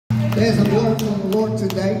There's a word from the Lord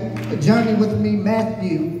today. Journey with me,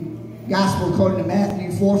 Matthew, Gospel according to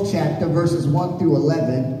Matthew, 4th chapter, verses 1 through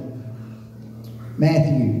 11.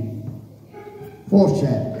 Matthew, 4th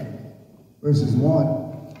chapter, verses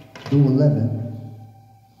 1 through 11.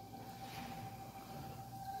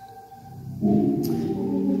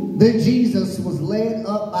 Then Jesus was led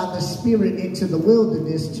up by the Spirit into the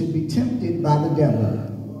wilderness to be tempted by the devil.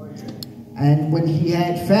 And when he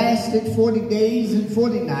had fasted 40 days and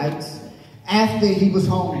 40 nights, after he was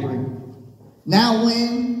hungry. Now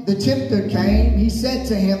when the tempter came, he said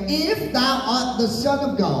to him, "If thou art the Son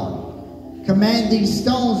of God, command these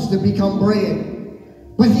stones to become bread."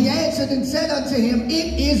 But he answered and said unto him,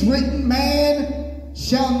 "It is written, man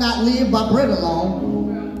shall not live by bread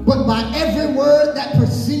alone, but by every word that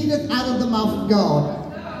proceedeth out of the mouth of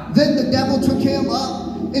God." Then the devil took him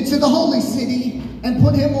up into the holy city and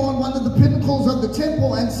put him on one of the pinnacles of the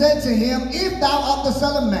temple and said to him, "If thou art the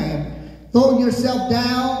Son of Man, throw yourself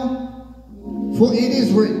down, for it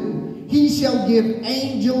is written, he shall give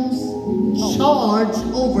angels charge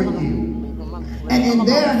over you, and in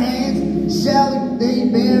their hands shall they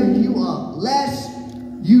bear you up, lest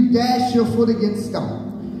you dash your foot against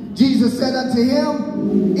stone." Jesus said unto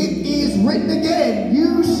him, "It is written again,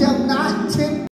 you shall not tempt